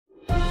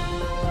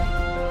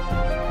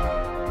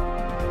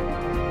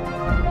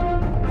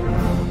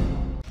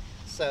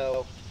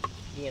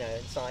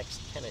it's like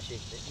tennis.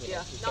 You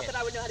know, you not that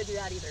I would know how to do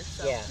that either.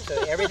 So. Yeah,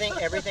 so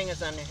everything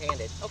is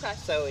underhanded. Okay.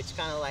 So it's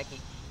kind of like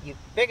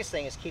biggest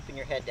thing is keeping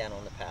your head down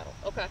on the paddle.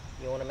 Okay.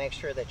 You want to make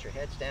sure that your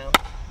head's down.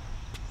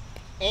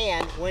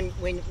 And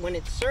when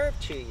it's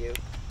served to you,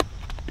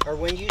 or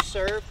when you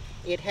serve,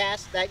 it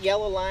has that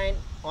yellow line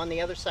on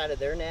the other side of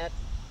their net,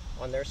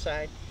 on their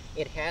side.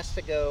 It has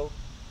to go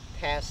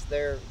past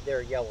their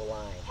yellow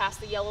line.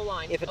 Past the yellow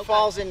line. If it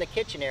falls in the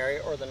kitchen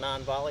area or the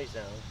non-volley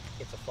zone,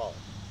 it's a fault.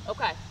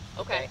 Okay.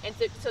 Okay. And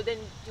so then,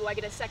 do I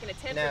get a second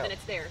attempt, or then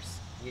it's theirs?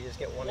 You just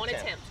get one attempt.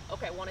 One attempt.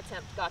 Okay, one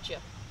attempt. Gotcha.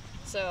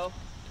 So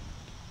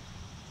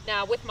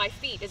now with my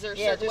feet, is there a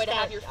Yeah, certain way to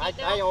have your feet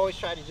down? I always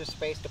try to just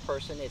face the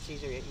person. It's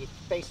easier. You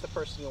face the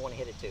person you want to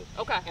hit it to.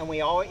 Okay. And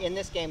in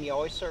this game, you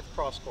always serve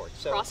cross court.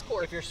 So cross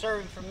court. If you're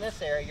serving from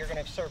this area, you're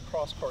going to serve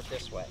cross court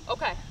this way.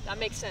 Okay, that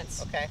makes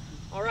sense. Okay.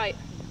 All right,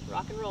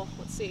 rock and roll.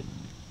 Let's see.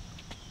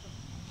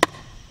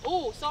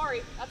 Oh,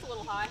 sorry, that's a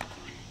little high.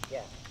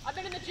 Yeah. I've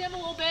been in the gym a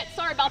little bit.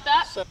 Sorry about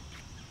that.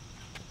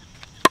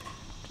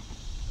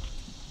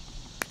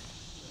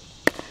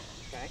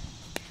 Okay.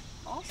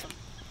 Awesome.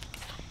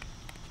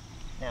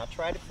 Now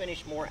try to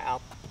finish more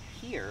out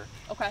here.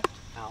 Okay.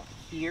 Out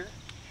here.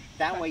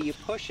 That way you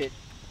push it.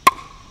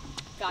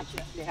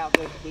 Gotcha. See how it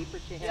goes deeper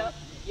to him? Yep.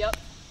 Yep.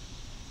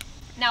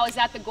 Now, is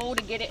that the goal,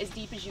 to get it as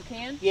deep as you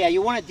can? Yeah,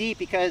 you want it deep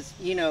because,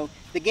 you know,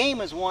 the game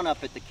is one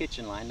up at the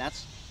kitchen line.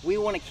 We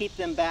want to keep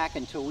them back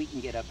until we can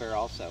get up there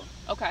also.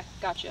 Okay,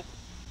 gotcha.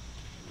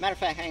 Matter of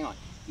fact, hang on.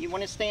 You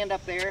want to stand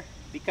up there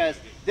because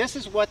this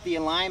is what the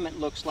alignment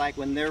looks like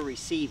when they're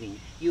receiving.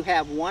 You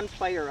have one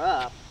player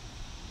up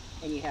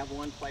and you have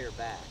one player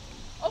back.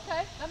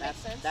 Okay, that makes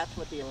sense. That's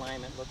what the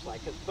alignment looks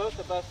like, because both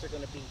of us are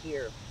going to be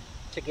here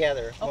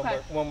together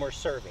when we're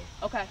serving.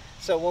 Okay.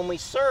 So when we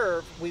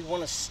serve, we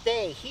want to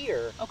stay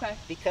here. Okay.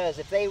 Because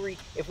if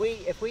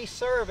we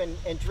serve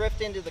and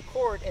drift into the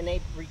court and they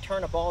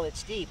return a ball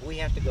that's deep, we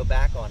have to go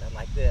back on it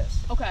like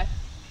this. Okay.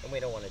 And we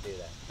don't want to do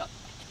that. Oh.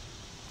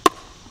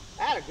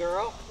 Atta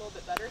girl. A little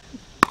bit better.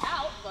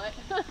 Out, but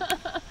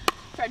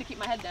try to keep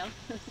my head down.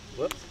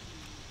 Whoops.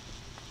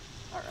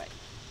 All right.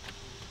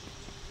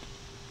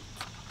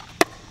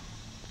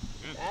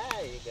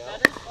 There you go.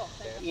 Better? Oh,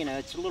 thank you. You know,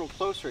 it's a little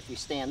closer if you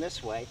stand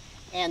this way.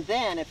 And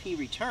then if he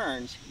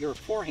returns, your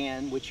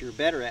forehand, which you're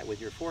better at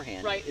with your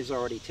forehand, is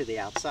already to the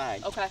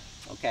outside. Okay.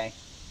 Okay.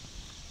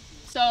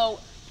 So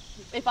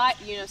if I,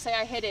 say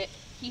I hit it,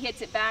 he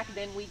hits it back,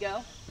 then we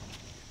go?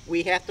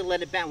 We have to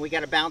let it bounce. We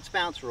got a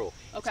bounce rule.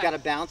 Okay. It's got to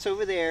bounce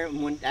over there.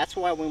 And that's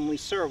why when we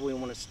serve, we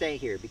want to stay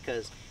here,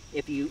 because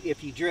if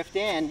you drift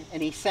in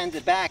and he sends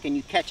it back and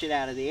you catch it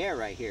out of the air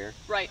right here,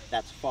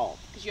 that's a fault.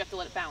 Because you have to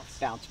let it bounce.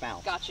 Bounce.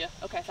 Gotcha.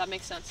 Okay, that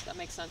makes sense. That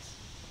makes sense.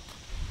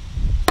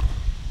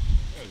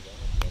 There you go.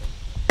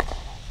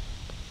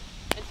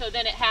 And so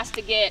then it has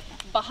to get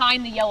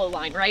behind the yellow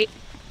line, right?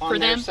 On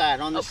their side,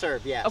 on the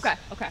serve, yes. Okay.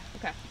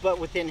 But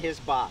within his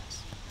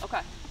box.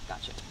 Okay,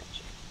 gotcha.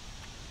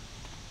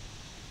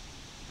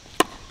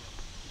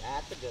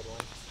 That's a good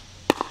one.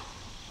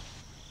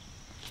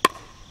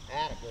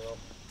 Atta girl.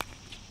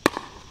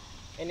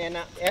 And then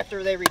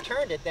after they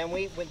returned it, then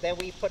we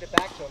put it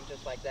back to them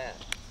just like that.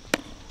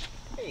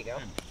 There you go.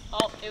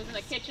 Oh, it was in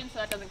the kitchen, so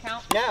that doesn't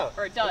count? No.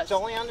 Or it does? It's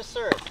only on the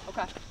serve.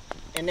 Okay.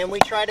 And then we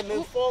try to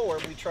move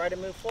forward. We try to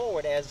move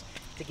forward as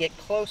to get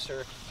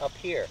closer up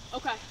here.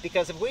 Okay.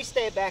 Because if we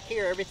stay back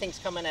here, everything's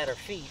coming at our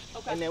feet.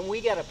 Okay. And then we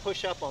got to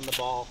push up on the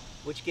ball,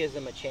 which gives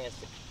them a chance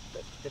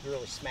to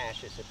really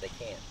smash us if they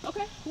can.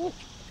 Okay, cool.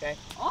 Okay.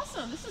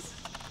 Awesome. This is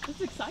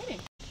exciting.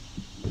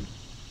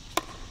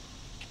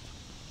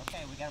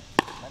 Okay, we gotta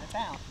let it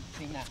bounce.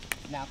 See,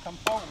 now come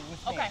forward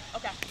with me. Okay.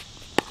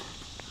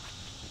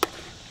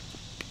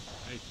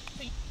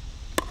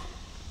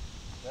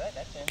 Good,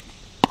 that's in.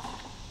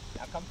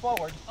 Now come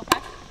forward. Okay.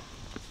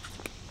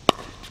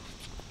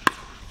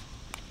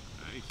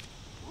 Nice.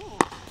 Ooh,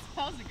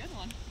 that was a good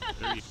one.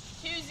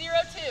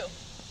 202.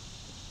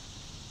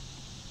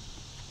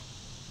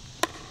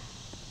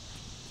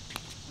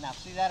 Now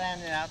see that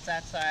on the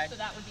outside side? So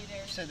that would be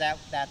there. So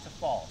that's a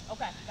fault.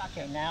 Okay,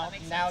 gotcha. Okay, now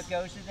it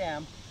goes to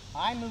them.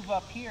 I move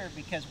up here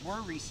because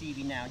we're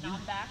receiving now. Now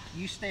I'm back?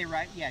 You stay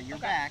right, yeah, you're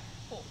back.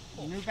 Cool.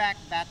 You move back,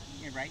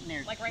 you're right in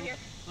there. Like right here?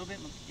 A little bit,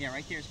 yeah,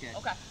 right there is good.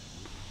 Okay.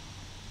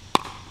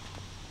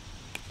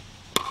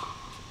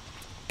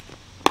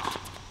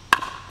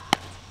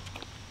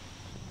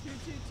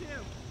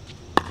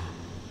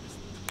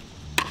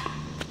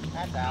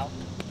 That's out.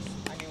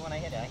 I knew when I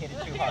hit it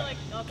too hard.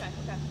 Okay.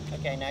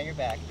 Okay, now you're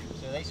back.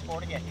 So they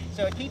scored again.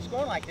 So it keeps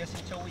going like this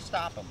until we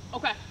stop them.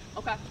 Okay.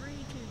 3-2-2.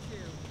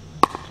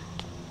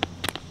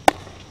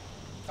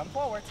 Come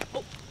forward.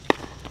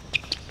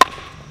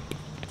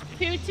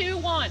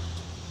 2-2-1.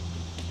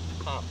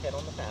 Pop, head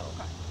on the paddle.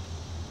 Okay.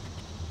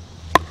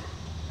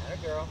 Atta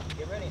girl,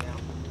 get ready now.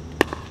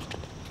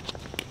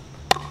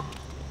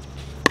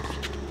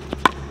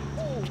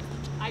 Oh,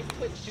 I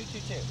put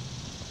 2-2-2.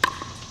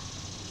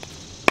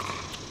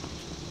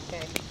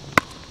 Okay.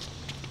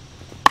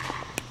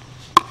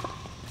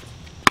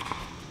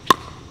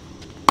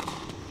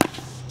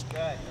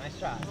 Good, nice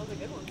shot. That was a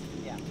good one.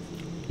 Yeah.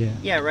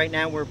 Yeah, right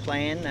now we're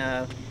playing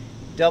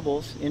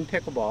doubles in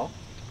pickleball,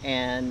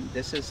 and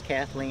this is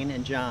Kathleen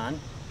and John.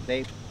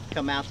 They've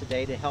come out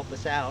today to help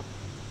us out,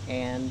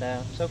 and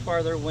so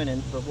far they're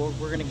winning, but we're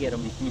going to get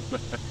them.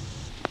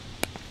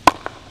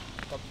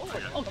 Come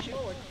forward. Oh, shoot.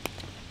 Forward.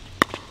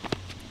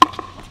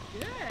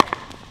 Good.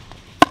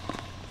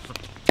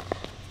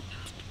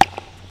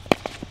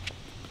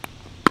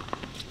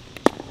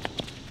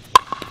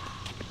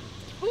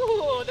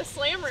 Ooh, the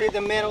slammer. See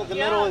the middle. The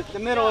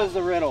middle is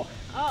the riddle.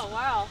 Oh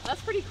wow, that's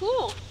pretty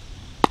cool.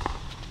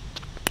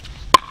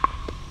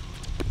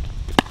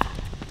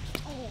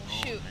 Oh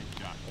shoot.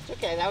 It's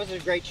okay. That was a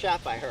great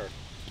shot by her.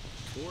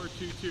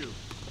 4-2-2.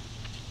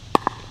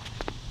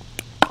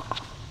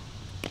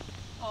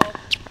 Oh.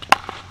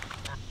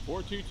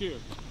 4-2-2.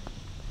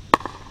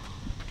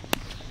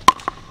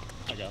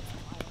 I got it.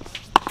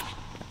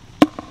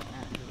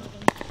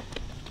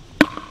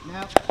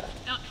 Nope.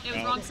 No, it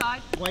was wrong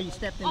side. Well, you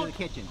stepped into the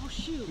kitchen. Oh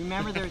shoot.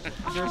 Remember,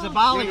 there's a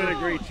volley. You did a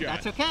great shot.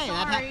 That's okay.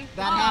 Sorry.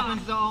 That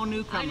happens to all I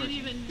newcomers. didn't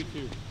even.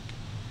 2-2.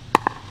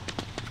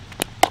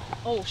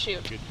 Oh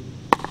shoot. Good.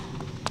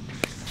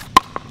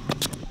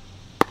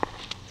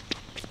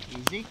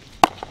 Easy.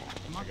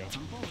 Come on,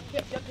 come forward.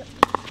 Yep.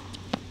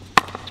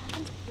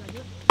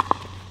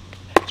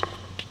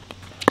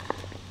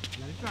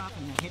 Let it drop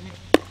and then hit it.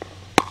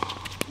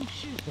 Oh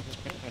shoot.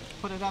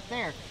 Put it up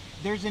there.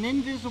 There's an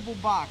invisible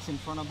box in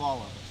front of all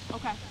of us.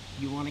 Okay.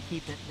 You want to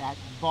keep that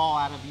ball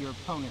out of your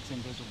opponent's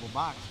invisible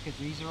box, because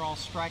these are all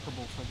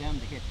strikeable for them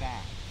to hit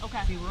back.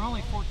 Okay. See, we're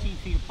only 14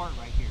 feet apart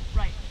right here.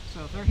 Right.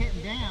 So if they're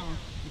hitting down,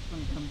 it's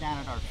going to come down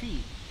at our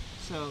feet.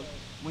 So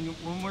when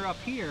we're up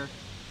here,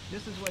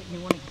 this is what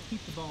you want to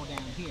keep the ball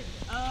down here.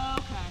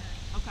 Okay.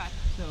 Okay.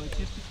 So it's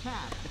just a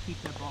tap to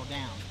keep that ball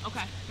down.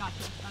 Okay.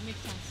 Gotcha. That makes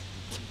sense.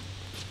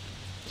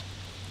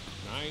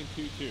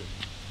 9-2-2.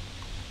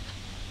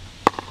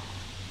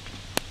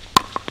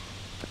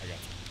 I got it.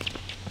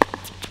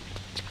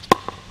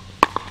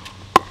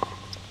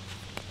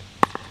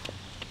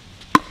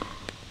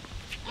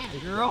 Hey,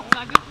 girl. Was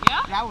that good?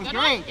 Yeah. That was Good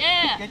great. one?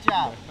 Yeah. Good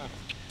job.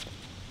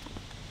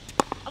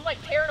 I'm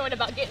like paranoid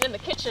about getting in the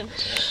kitchen.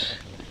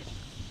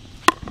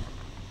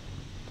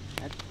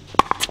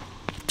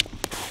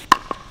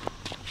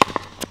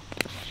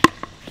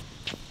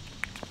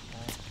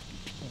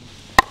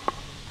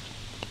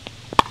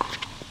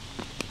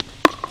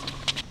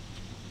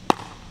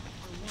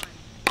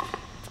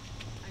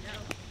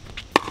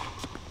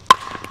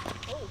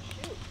 Oh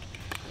shoot.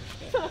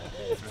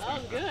 That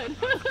was good.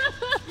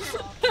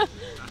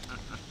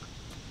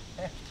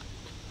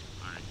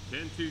 All right,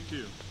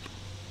 10-2-2.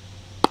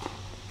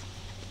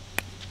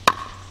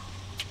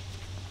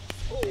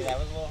 See, that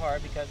was a little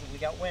hard because we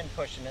got wind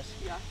pushing us.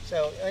 Yeah.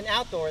 So in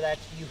outdoor,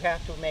 you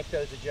have to make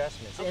those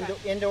adjustments.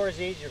 Okay. Indoor is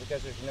easier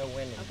because there's no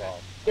wind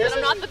involved. But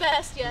I'm not the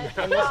best yet.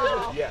 And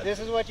this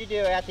is what you do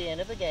at the end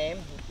of the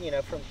game. You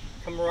know, from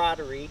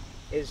camaraderie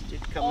is to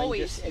come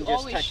Always. and You just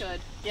always touch.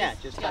 should. Yeah,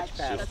 just touch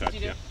paddle. That's what you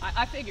do.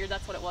 I figured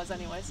that's what it was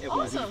anyways. It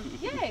was. Awesome.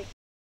 Yay.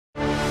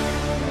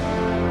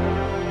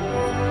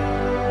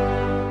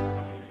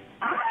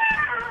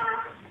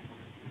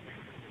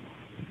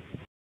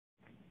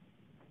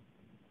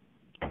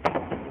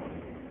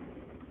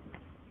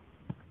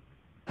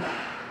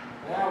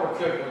 Now we're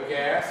cooking with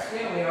gas.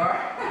 Yeah, we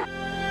are.